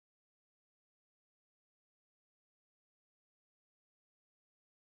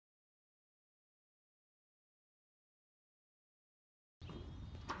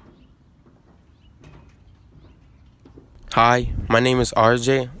Hi, my name is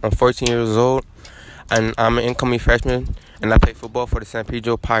RJ. I'm 14 years old, and I'm an incoming freshman, and I play football for the San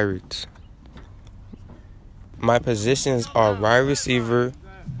Pedro Pirates. My positions are wide receiver,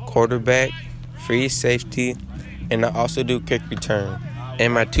 quarterback, free safety, and I also do kick return.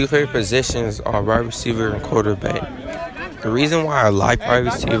 And my two favorite positions are wide receiver and quarterback. The reason why I like wide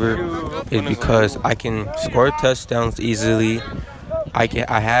receiver is because I can score touchdowns easily. I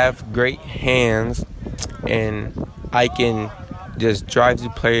have great hands, and I can just drive the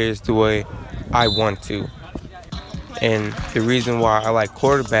players the way I want to. And the reason why I like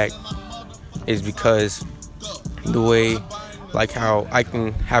quarterback is because the way, like how I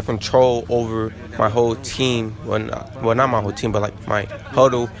can have control over my whole team. Well, not my whole team, but like my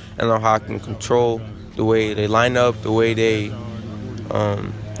huddle, and how I can control the way they line up, the way they,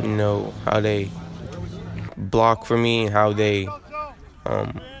 how they block for me, how they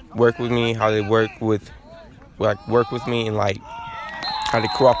work with me, how they work with me, and like how they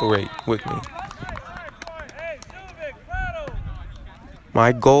cooperate with me.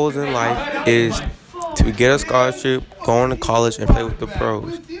 My goals in life is to get a scholarship, go on to college, and play with the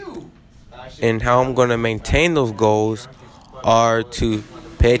pros. And how I'm going to maintain those goals are to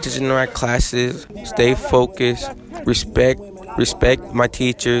pay attention to my classes, stay focused, respect my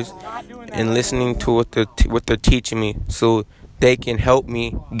teachers, and listening to what they're teaching me so they can help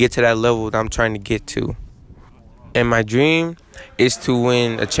me get to that level that I'm trying to get to. And my dream is to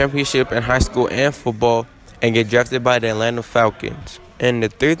win a championship in high school and football and get drafted by the Atlanta Falcons. And the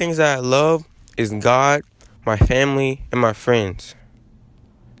three things that I love is God, my family, and my friends.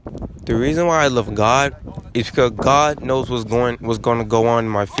 The reason why I love God is because God knows what's going to go on in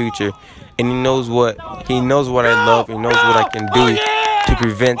my future, and He knows what I love, and knows what I can do to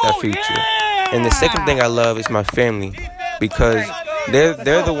prevent that future. And the second thing I love is my family, because they're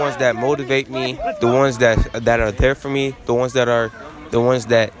the ones that motivate me, the ones that are there for me, the ones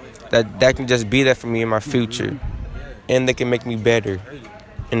that can just be there for me in my future, and they can make me better.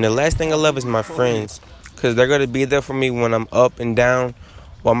 And the last thing I love is my friends, because they're going to be there for me when I'm up and down.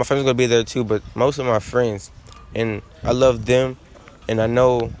 Well, my friends are going to be there too, but most of my friends. And I love them, and I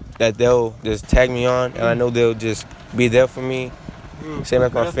know that they'll just tag me on, and I know they'll just be there for me. Same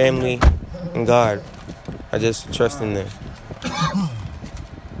as my family and God. I just trust in them.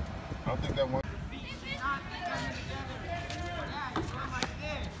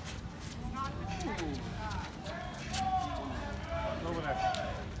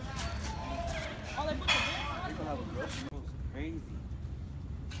 Crazy.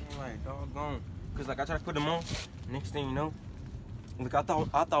 I'm like, doggone. Cause like I tried to put them on. Next thing you know, like I thought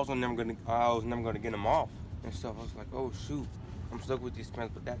I was never gonna get them off and stuff. I was like, oh shoot, I'm stuck with these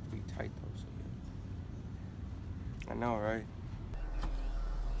pants, but that's pretty tight though. So yeah. I know, right?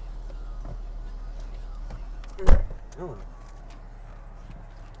 Ooh.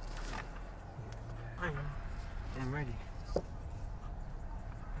 I'm ready.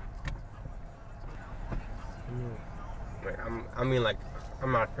 I mean, like,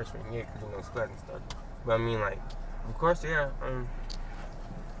 I'm not a freshman yet because it's class and stuff. But I mean, like, of course, yeah.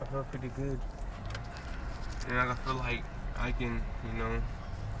 I feel pretty good, and I feel like I can,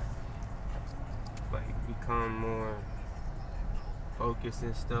 like become more focused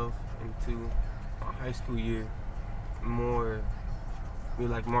and stuff into my high school year. Be more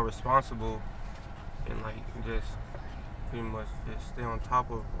responsible, and like just pretty much just stay on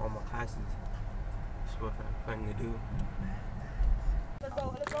top of all my classes. That's what I'm planning to do. Let's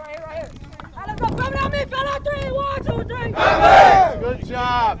go right here. Let's go, coming at me, fella, 3, 1, 2, 3. Good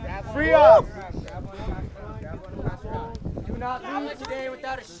job. Free up. Do not leave today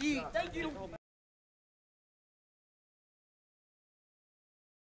without a sheet. Thank you.